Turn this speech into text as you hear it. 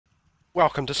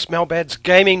Welcome to Smellbad's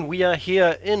Gaming. We are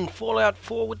here in Fallout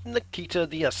 4 with Nikita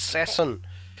the Assassin.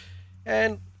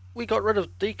 And we got rid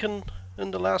of Deacon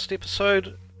in the last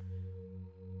episode.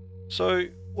 So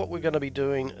what we're going to be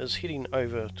doing is heading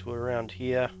over to around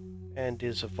here, and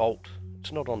there's a vault.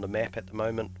 It's not on the map at the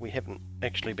moment. We haven't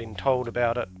actually been told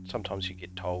about it. Sometimes you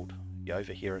get told. You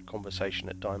overhear a conversation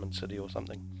at Diamond City or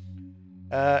something.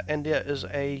 And there is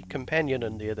a companion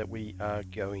in there that we are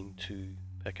going to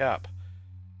pick up.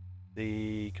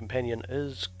 The companion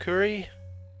is Curry,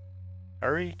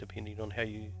 depending on how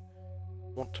you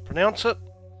want to pronounce it.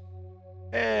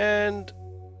 And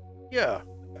yeah,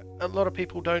 a lot of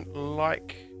people don't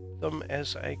like them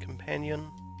as a companion.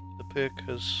 The perk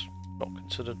is not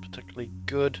considered particularly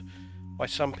good by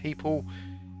some people.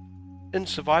 In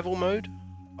survival mode,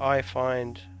 I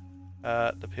find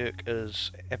the perk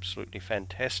is absolutely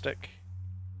fantastic.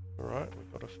 Alright,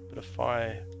 we've got a bit of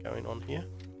fire going on here.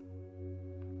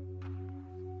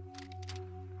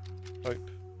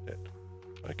 Hope that.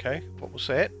 Okay, what was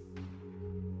that?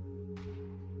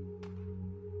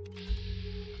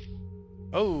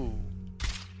 Oh!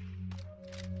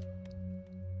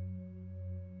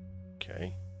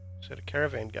 Okay, is that a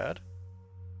caravan guard?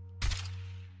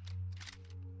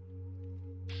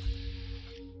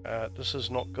 This is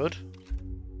not good.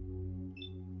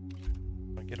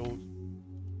 I get all...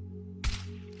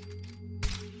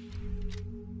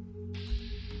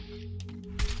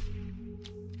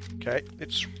 Okay,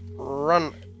 let's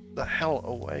run the hell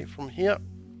away from here.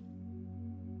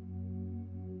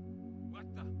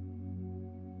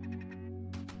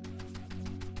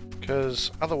 Because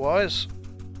otherwise,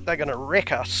 they're going to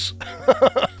wreck us.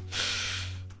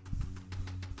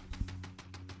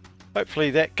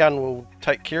 Hopefully that gun will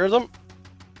take care of them.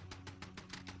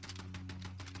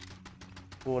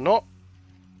 Or not.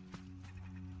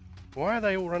 Why are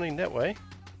they all running that way?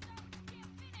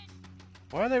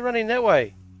 Why are they running that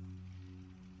way?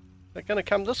 They're going to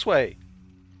come this way.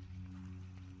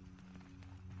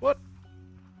 What?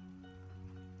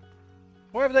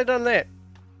 Why have they done that?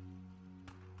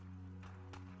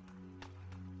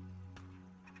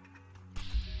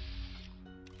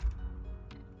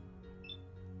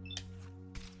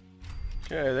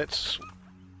 Okay, that's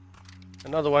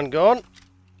another one gone.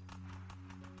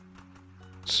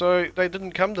 So they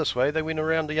didn't come this way, they went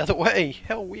around the other way.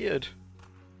 How weird.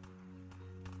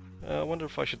 I wonder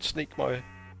if I should sneak my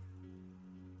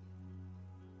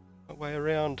way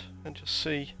around and just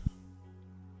see.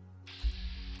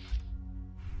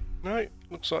 No,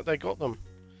 looks like they got them.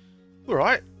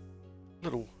 Alright,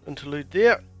 little interlude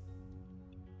there.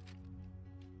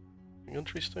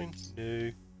 Interesting?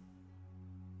 No.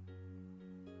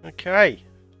 Okay,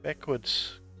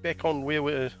 backwards. Back on where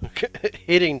we're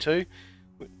heading to.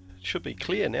 It should be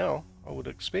clear now, I would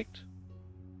expect.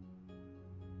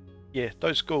 Yeah,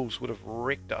 those ghouls would have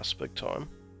wrecked us big time.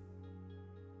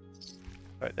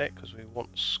 Like that, because we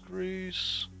want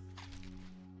screws,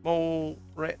 mole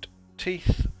rat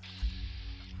teeth,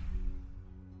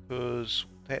 because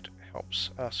that helps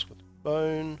us with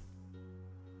bone.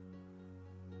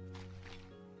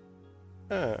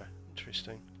 Ah,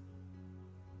 interesting.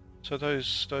 So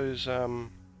those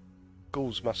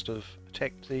ghouls must have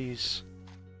attacked these.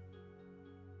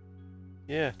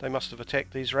 Yeah, they must have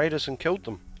attacked these raiders and killed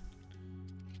them.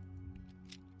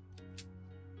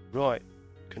 Right.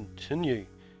 Continue.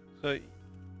 So,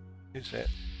 who's that?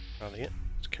 Oh, there.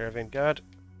 It's a caravan guard.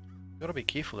 Gotta be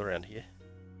careful around here.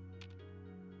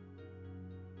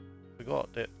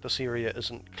 Forgot that this area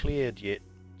isn't cleared yet,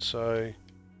 so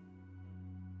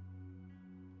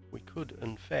we could,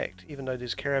 in fact, even though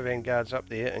there's caravan guards up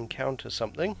there, encounter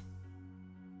something.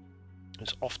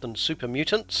 There's often super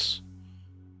mutants.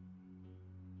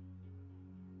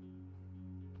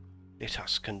 Let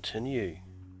us continue.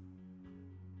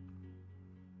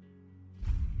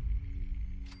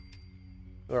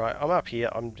 Alright, I'm up here.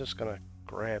 I'm just going to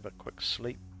grab a quick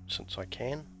sleep since I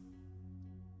can.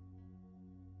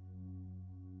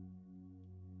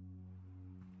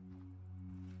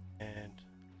 And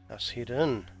let's head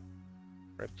in.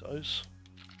 Grab those.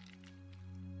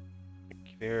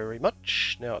 Thank you very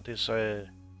much. Now there's a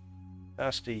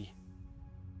nasty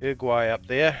Uruguay up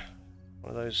there.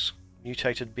 One of those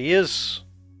mutated bears.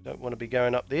 Don't want to be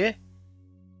going up there.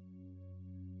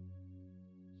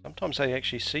 Sometimes they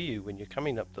actually see you when you're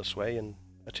coming up this way and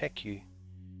attack you.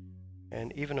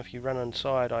 And even if you run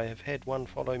inside, I have had one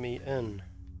follow me in.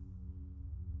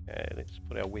 Okay, let's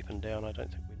put our weapon down. I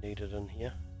don't think we need it in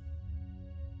here.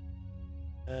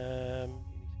 Anything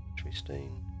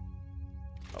interesting?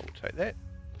 I will take that.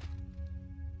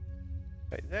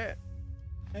 Take that.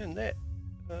 And that.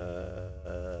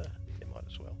 Yeah, might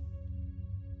as well.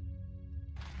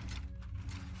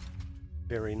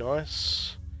 Very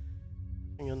nice.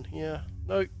 Nothing in here.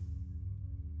 Nope.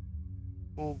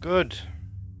 All good.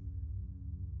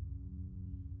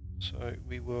 So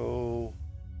we will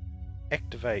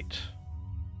activate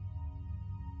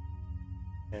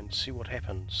and see what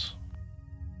happens.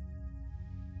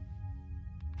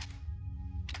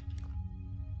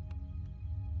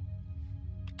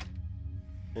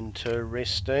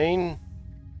 Interesting.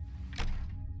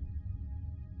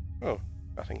 Oh,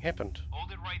 nothing happened.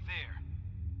 Hold it right there.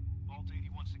 Vault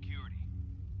 81 security.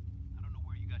 I don't know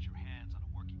where you got your hands on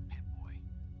a working Pip-Boy,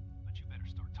 but you better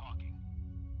start talking.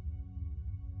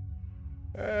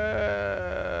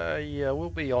 Yeah, we'll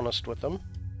be honest with them.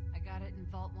 I got it in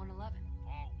Vault 111.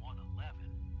 Vault 111?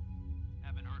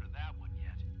 Haven't heard of that one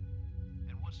yet.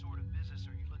 And what sort of business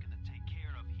are you looking to take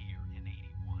care of here in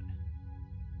 81?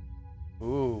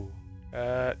 Ooh,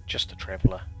 just a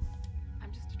traveller.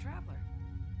 I'm just a traveler.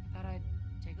 I thought I'd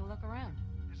take a look around.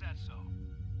 Is that so?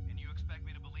 And you expect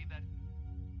me to believe that?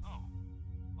 Oh,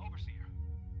 Overseer.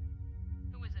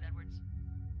 Who is it, Edwards?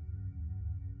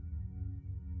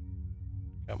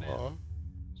 Come Ben, on.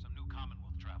 some new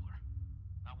Commonwealth traveler.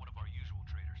 Not one of our usual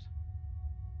traders.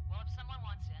 Well, if someone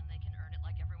wants in, they can earn it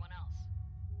like everyone else.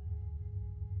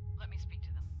 Let me speak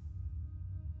to them.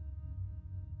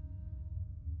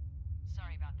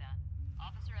 Sorry about that.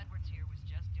 Officer Edwards here was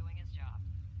just doing his job.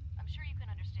 I'm sure you can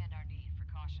understand our need for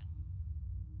caution.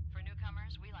 For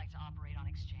newcomers, we like to operate on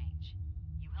exchange.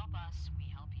 You help us, we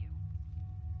help you.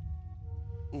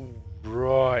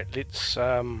 Right, let's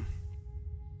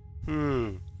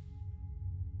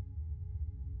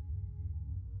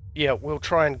yeah, we'll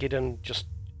try and get in just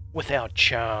with our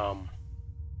charm.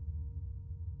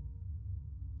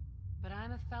 But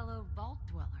I'm a fellow vault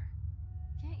dweller.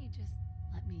 Can't you just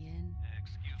let me in?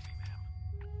 Excuse me, ma'am.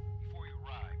 Before you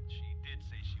arrived, she did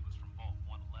say she was from Vault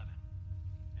 111,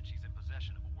 and she's in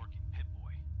possession of a working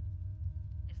Pip-Boy.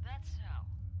 Is that so?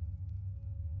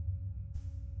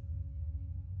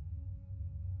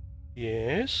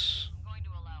 Yes. I'm going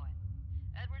to allow it.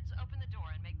 Edwards, open the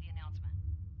door and make the announcement.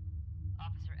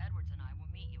 Officer Edwards and I will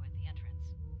meet you at the entrance.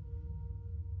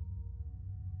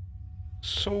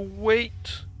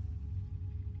 Sweet.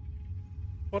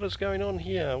 What is going on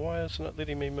here? Why isn't it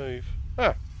letting me move?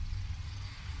 Ah.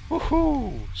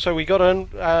 Woohoo! So we got in.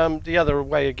 The other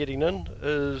way of getting in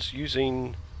is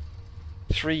using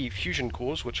 3 fusion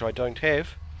cores, which I don't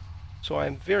have. So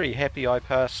I'm very happy I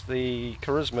passed the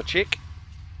charisma check.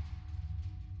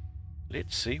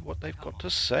 Let's see what they've got to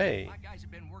say. My guys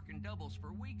have been working doubles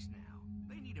for weeks now.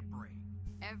 They need a break.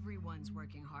 Everyone's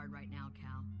working hard right now,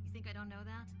 Cal. You think I don't know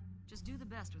that? Just do the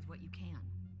best with what you can.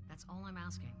 That's all I'm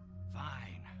asking.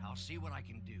 Fine, I'll see what I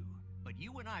can do. But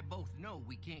you and I both know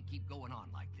we can't keep going on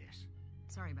like this.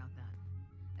 Sorry about that.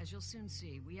 As you'll soon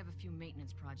see, we have a few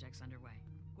maintenance projects underway.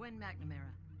 Gwen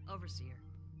McNamara, Overseer.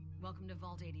 Welcome to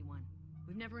Vault 81.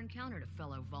 We've never encountered a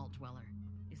fellow Vault dweller.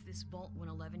 Is this Vault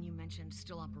 111 you mentioned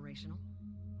still operational?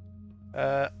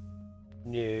 No,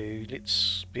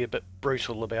 let's be a bit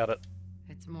brutal about it.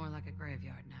 It's more like a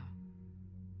graveyard now.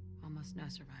 Almost no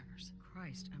survivors.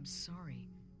 Christ, I'm sorry.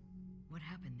 What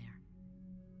happened there?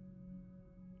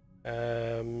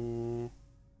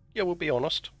 Yeah, we'll be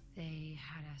honest. They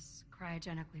had us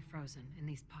cryogenically frozen in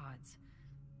these pods.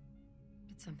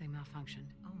 But something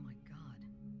malfunctioned. Oh my god.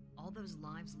 All those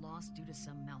lives lost due to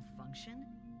some malfunction?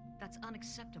 That's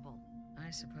unacceptable.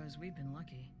 I suppose we've been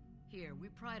lucky. Here, we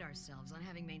pride ourselves on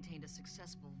having maintained a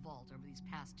successful vault over these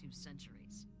past 2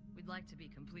 centuries. We'd like to be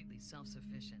completely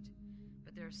self-sufficient,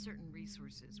 but there are certain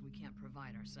resources we can't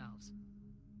provide ourselves.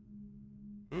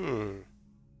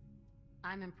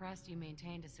 I'm impressed you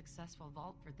maintained a successful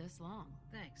vault for this long.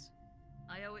 Thanks.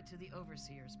 I owe it to the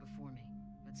overseers before me,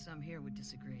 but some here would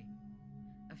disagree.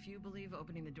 A few believe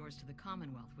opening the doors to the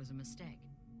Commonwealth was a mistake.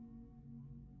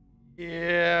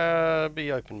 Yeah,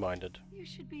 be open-minded. You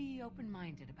should be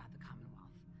open-minded about the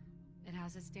Commonwealth. It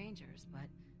has its dangers, but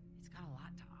it's got a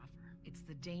lot to offer. It's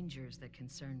the dangers that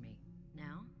concern me.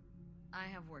 Now, I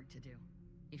have work to do.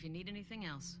 If you need anything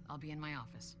else, I'll be in my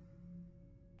office.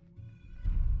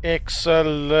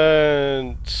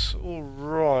 Excellent. All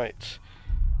right.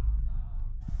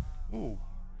 Ooh.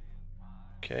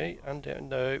 Okay,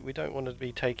 no, we don't want to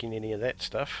be taking any of that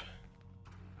stuff.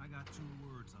 I got 2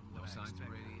 words on what No I signs of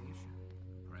expect. radiation.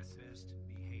 Best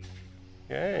behavior.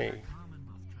 Okay.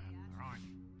 Commonwealth traveler, aren't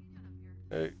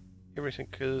you? Everything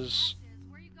is...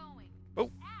 Where are you going? Oh.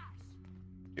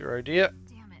 Dear, oh dear.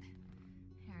 Damn it.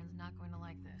 Aaron's not going to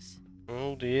like this.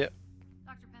 Oh dear.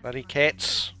 Dr. Pence Bloody is on the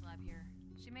cats. lab here.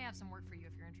 She may have some work for you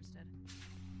if you're interested.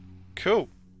 Cool.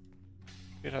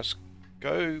 Let us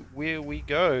go where we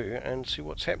go and see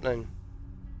what's happening.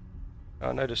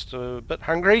 I noticed a bit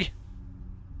hungry.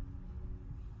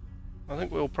 I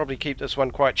think we'll probably keep this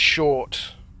one quite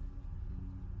short.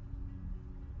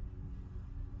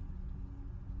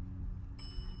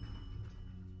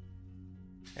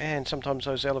 And sometimes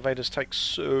those elevators take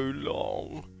so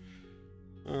long.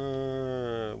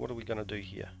 What are we going to do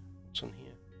here? What's in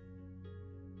here?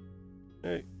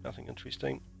 No, nothing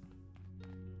interesting.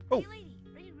 Oh! Hey lady,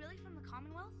 are you really from the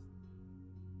Commonwealth?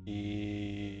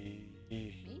 Me?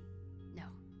 No,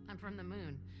 I'm from the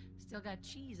moon. Still got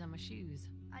cheese on my shoes.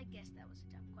 I guess that was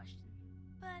a dumb question.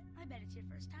 But I bet it's your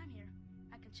first time here.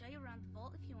 I can show you around the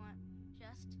vault if you want.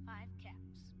 Just 5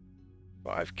 caps.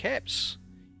 5 caps?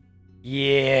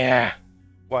 Yeah!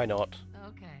 Why not?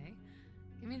 Okay.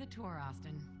 Give me the tour,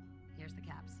 Austin. Here's the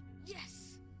caps.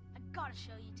 Yes! I gotta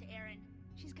show you to Erin.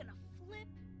 She's gonna flip.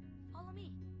 Follow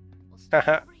me. We'll start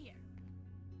over here.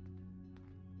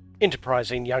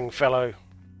 Enterprising young fellow.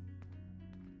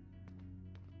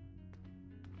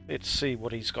 Let's see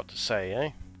what he's got to say,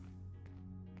 eh?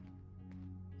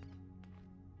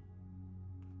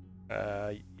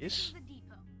 This is Yes? the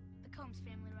depot. The Combs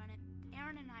family run it.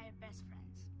 Erin and I are best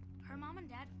friends. Her mom and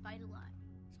dad fight a lot,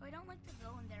 so I don't like to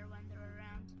go in there when they're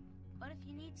around. But if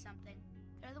you need something,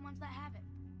 they're the ones that have it.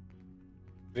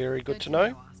 Very good to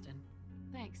know. Austin.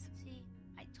 Thanks. See,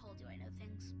 I told you I know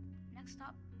things. Next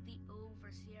stop, the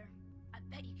Overseer. I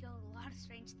bet you killed a lot of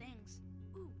strange things.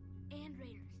 Ooh, and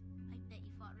raiders. I bet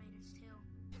you fought raiders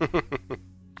too.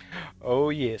 Oh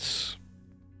yes.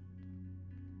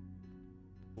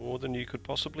 More than you could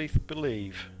possibly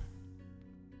believe.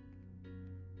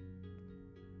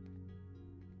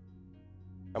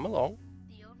 Come along.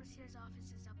 The Overseer's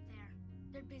office is up there.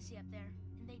 They're busy up there,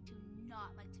 and they do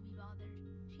not like to be bothered.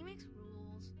 She makes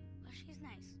rules, but she's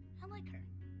nice. I like her.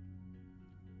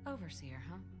 Overseer,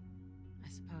 huh? I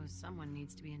suppose someone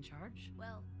needs to be in charge.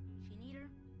 Well, if you need her,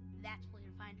 that's where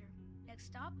you'll find her. Next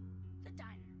stop, the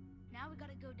diner. Now we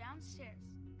gotta go downstairs.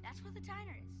 That's where the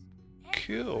diner is.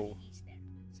 Cool. Everybody eats there.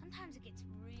 Sometimes it gets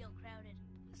real crowded.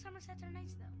 The Somersets are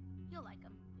nice though. You'll like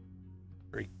them.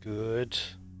 Very good.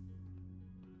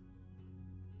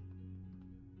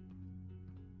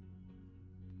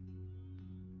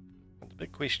 And the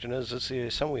big question is there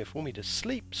somewhere for me to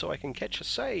sleep so I can catch a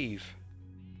save?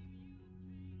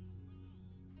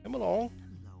 Come along.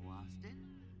 Hello, Austin.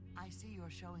 I see you're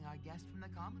showing our guest from the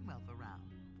Commonwealth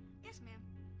around. Yes, ma'am.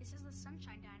 This is the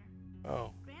Sunshine Diner.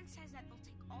 Oh, Grant says that they'll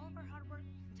take all of our hard work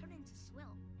and turn it into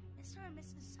swill. Mr. and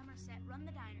Mrs. Somerset run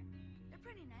the diner. They're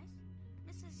pretty nice.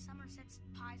 Mrs. Somerset's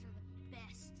pies are the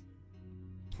best.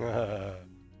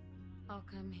 I'll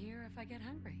come here if I get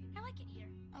hungry. I like it here.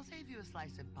 I'll save you a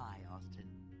slice of pie, Austin.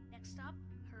 Next stop,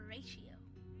 Horatio.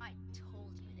 I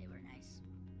told you they were nice.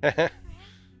 I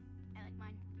like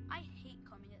mine. I hate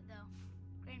combing it though.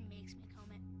 Grant makes me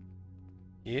comb it.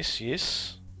 Yes,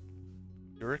 yes.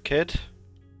 You're a kid.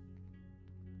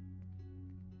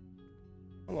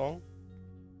 Come along.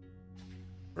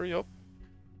 Hurry up.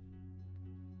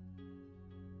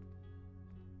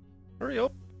 Hurry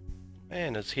up.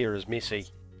 Man, his hair is messy.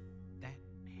 That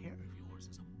hair of yours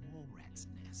is a mole rat's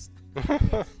nest. This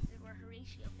is where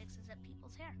Horatio fixes up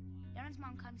people's hair. Erin's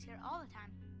mom comes here all the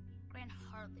time. Grant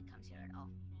hardly comes here at all.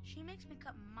 She makes me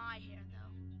cut my hair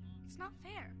though. It's not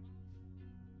fair.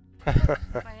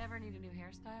 If I ever need a new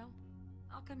hairstyle,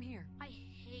 I'll come here. I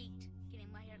hate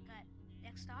getting my hair cut.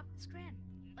 Next stop is Gran.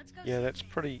 Let's go. Yeah, see that's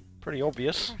Gran. pretty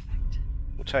obvious. Perfect.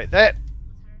 We'll take that.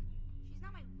 With her. She's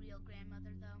not my real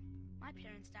grandmother though. My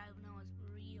parents died when I was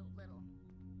real little.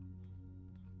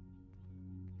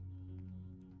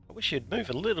 I wish you'd move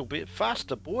a little bit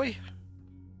faster, boy.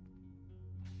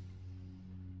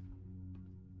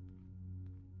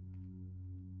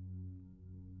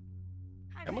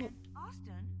 Hi, Come on. Gran.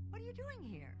 Austin, what are you doing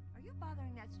here? Are you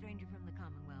bothering that stranger from the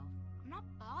Commonwealth? I'm not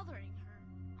bothering her.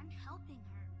 I'm helping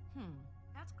her.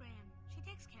 That's Gran. She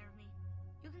takes care of me.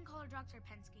 You can call her Dr.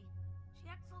 Pensky. She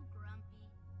acts a little grumpy.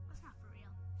 That's not for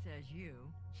real. Says you.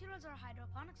 She runs our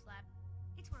hydroponics lab.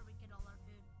 It's where we get all our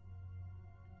food.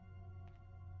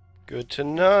 Good to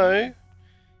know.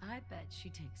 I bet she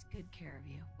takes good care of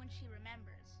you. When she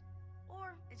remembers.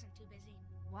 Or isn't too busy.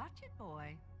 Watch it,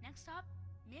 boy. Next stop,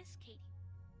 Miss Katie.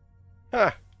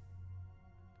 Ha!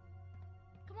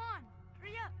 Come on,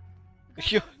 hurry up. We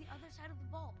gotta Yeah. go to the other side of the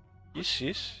vault. Yes, I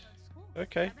yes. go to school.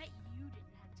 Okay. I bet you didn't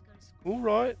have to go to school.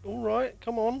 All right.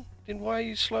 Come on. Then why are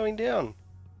you slowing down?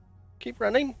 Keep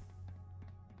running.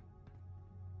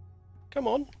 Come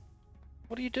on.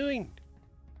 What are you doing?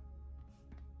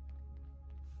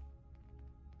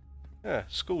 Ah,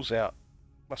 school's out.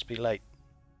 Must be late.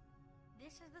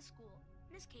 This is the school.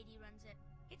 Miss Katie runs it.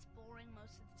 It's boring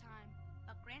most of the time,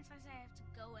 but Grant says I have to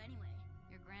go anyway.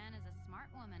 Gran is a smart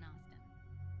woman, Austin.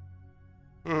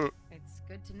 It's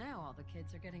good to know all the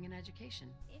kids are getting an education.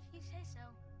 If you say so.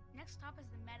 Next stop is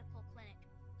the medical clinic.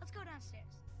 Let's go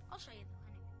downstairs. I'll show you the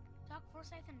clinic. Doc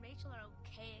Forsyth and Rachel are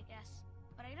okay, I guess.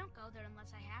 But I don't go there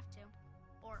unless I have to.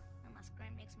 Or unless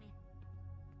Grant makes me.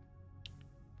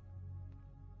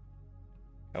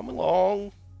 Come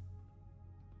along.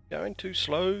 Going too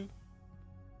slow.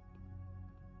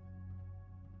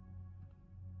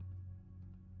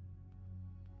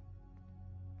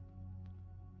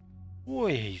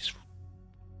 Boy, he's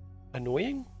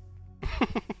annoying.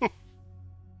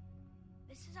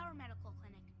 This is our medical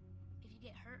clinic. If you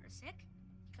get hurt or sick,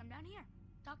 you come down here.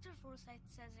 Dr. Forsyth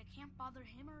says I can't bother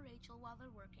him or Rachel while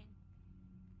they're working.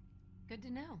 Good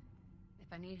to know.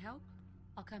 If I need help,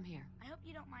 I'll come here. I hope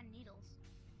you don't mind needles.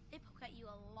 They poke at you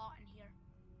a lot in here.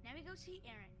 Now we go see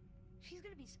Erin. She's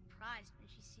gonna be surprised when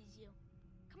she sees you.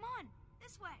 Come on,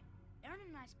 this way. Erin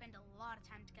and I spend a lot of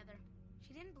time together.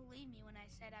 She didn't believe me when I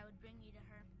said I would bring you to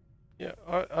her. Yeah,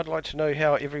 I'd like to know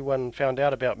how everyone found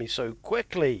out about me so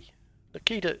quickly.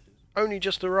 Nikita only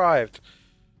just arrived.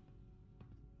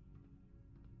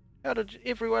 How did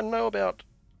everyone know about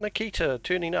Nikita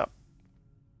turning up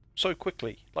so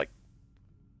quickly? Like,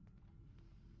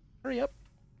 hurry up.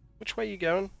 Which way are you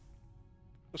going?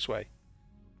 This way.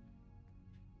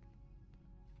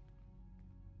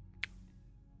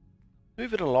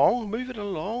 Move it along, move it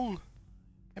along.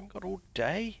 Haven't got all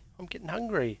day. I'm getting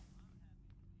hungry.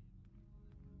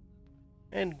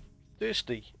 And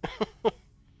thirsty.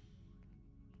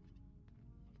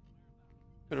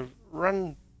 Gotta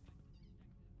run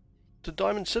to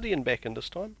Diamond City and back in this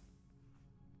time.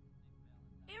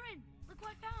 Erin, look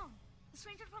what I found. The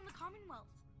stranger from the Commonwealth.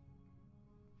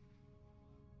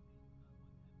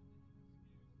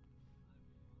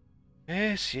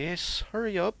 Yes, yes.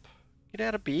 Hurry up. Get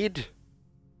out of bed.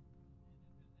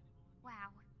 Wow.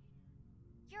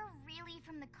 You're really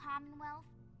from the Commonwealth?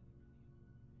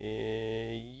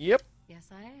 Yep. Yes,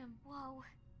 I am. Whoa.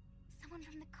 Someone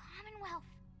from the Commonwealth.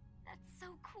 That's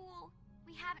so cool.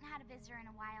 We haven't had a visitor in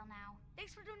a while now.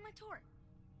 Thanks for doing my tour.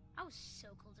 I was so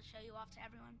cool to show you off to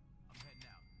everyone. I'm heading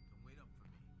out. Don't wait up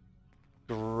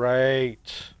for me.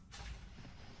 Great.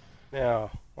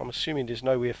 Now, I'm assuming there's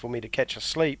nowhere for me to catch a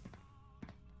sleep.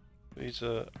 These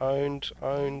are owned.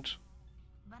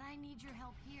 But I need your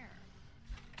help here.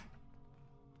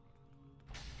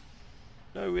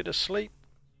 Nowhere to sleep.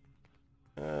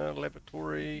 You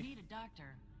Laboratory. need a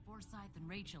doctor. Forsyth and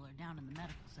Rachel are down in the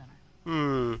medical center.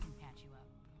 Hmm. I can patch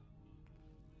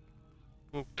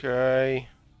you up. Okay.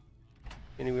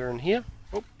 Anywhere in here?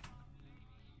 Oh.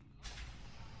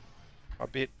 I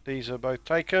bet these are both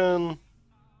taken.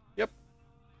 Yep.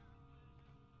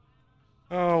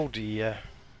 Oh dear.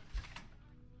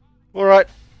 Alright.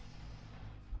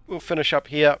 We'll finish up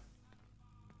here.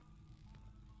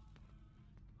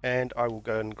 And I will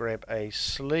go and grab a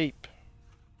sleep.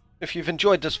 If you've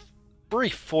enjoyed this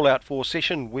brief Fallout 4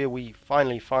 session where we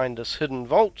finally find this hidden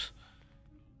vault,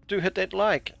 do hit that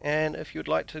like, and if you'd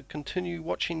like to continue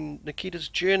watching Nikita's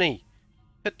journey,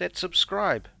 hit that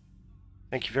subscribe.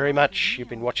 Thank you very much. You've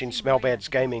been watching Smellbad's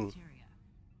Gaming.